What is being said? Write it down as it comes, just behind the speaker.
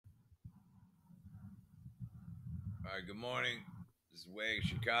All right, good morning. This is Wag,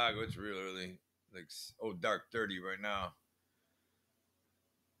 Chicago. It's real early, like dark 30 right now.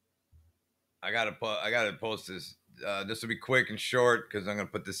 I gotta post this. This will be quick and short because I'm gonna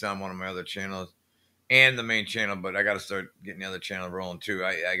put this on one of my other channels and the main channel. But I gotta start getting the other channel rolling too.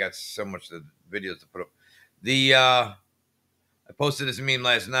 I got so much of the videos to put up. I posted this meme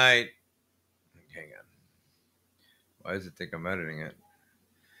last night. Hang on. Why does it think I'm editing it?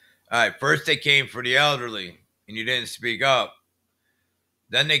 All right. First they came for the elderly and you didn't speak up.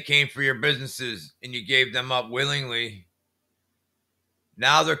 Then they came for your businesses and you gave them up willingly.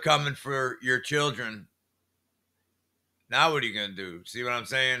 Now they're coming for your children. Now what are you going to do? See what I'm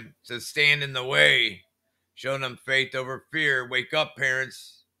saying? It says stand in the way. Show them faith over fear. Wake up,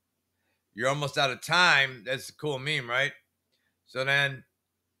 parents. You're almost out of time. That's a cool meme, right? So then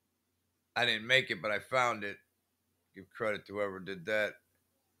I didn't make it, but I found it. Give credit to whoever did that.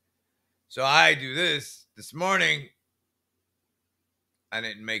 So I do this morning. I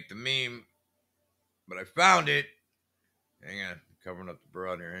didn't make the meme, but I found it. Hang on. I'm covering up the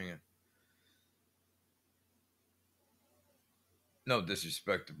broad here. Hang on. No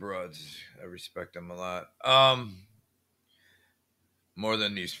disrespect to broads. I respect them a lot. More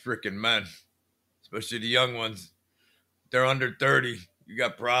than these freaking men, especially the young ones. They're under 30. You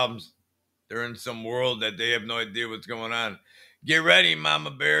got problems. They're in some world that they have no idea what's going on. Get ready,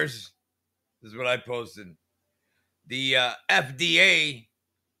 mama bears. This is what I posted. The FDA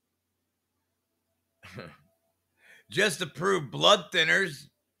just approved blood thinners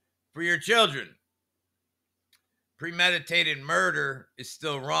for your children. Premeditated murder is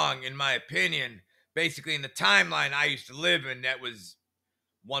still wrong, in my opinion. Basically, in the timeline I used to live in, that was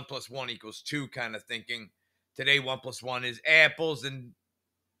 1 + 1 = 2 kind of thinking. Today, 1 + 1 is apples and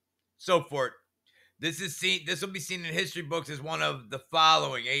so forth. This will be seen in history books as one of the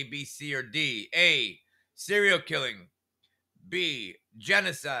following: A, B, C, or D. A, serial killing. B,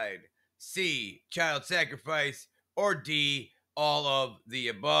 genocide. C, child sacrifice. Or D, all of the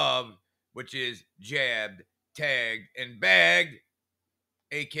above, which is jabbed, tagged, and bagged,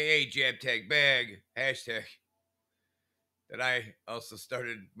 aka jab, tag, bag, hashtag. That I also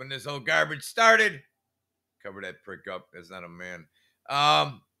started when this whole garbage started. Cover that prick up. That's not a man.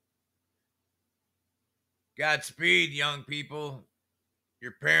 Godspeed, young people.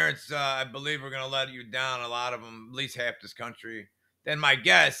 Your parents, I believe, are going to let you down. A lot of them, at least half this country. Then my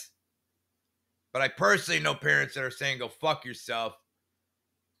guess. But I personally know parents that are saying, go fuck yourself.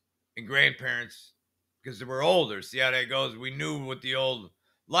 And grandparents, because we're older. See how that goes? We knew what the old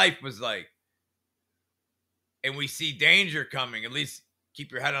life was like. And we see danger coming. At least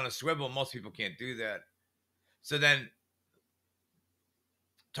keep your head on a swivel. Most people can't do that. So then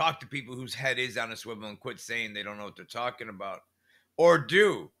talk to people whose head is on a swivel and quit saying they don't know what they're talking about. Or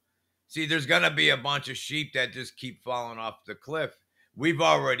do. See, there's going to be a bunch of sheep that just keep falling off the cliff. We've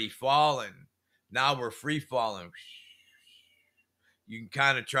already fallen. Now we're free falling. You can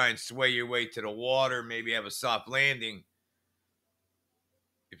kind of try and sway your way to the water, maybe have a soft landing.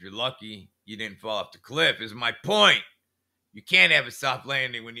 If you're lucky, you didn't fall off the cliff, is my point. You can't have a soft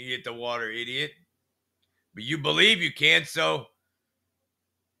landing when you hit the water, idiot. But you believe you can, so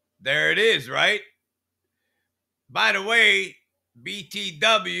there it is, right? By the way,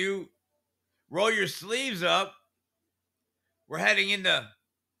 BTW, roll your sleeves up. We're heading into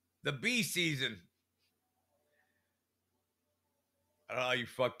the bee season. I don't know how you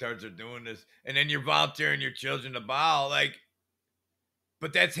fucktards are doing this. And then you're volunteering your children to bow. Like,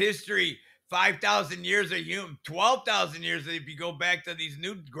 but that's history. 5,000 years of human, 12,000 years if you go back to these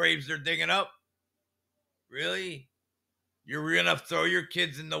new graves they're digging up. Really? You're going to throw your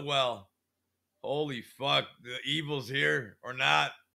kids in the well. Holy fuck. The evil's here or not.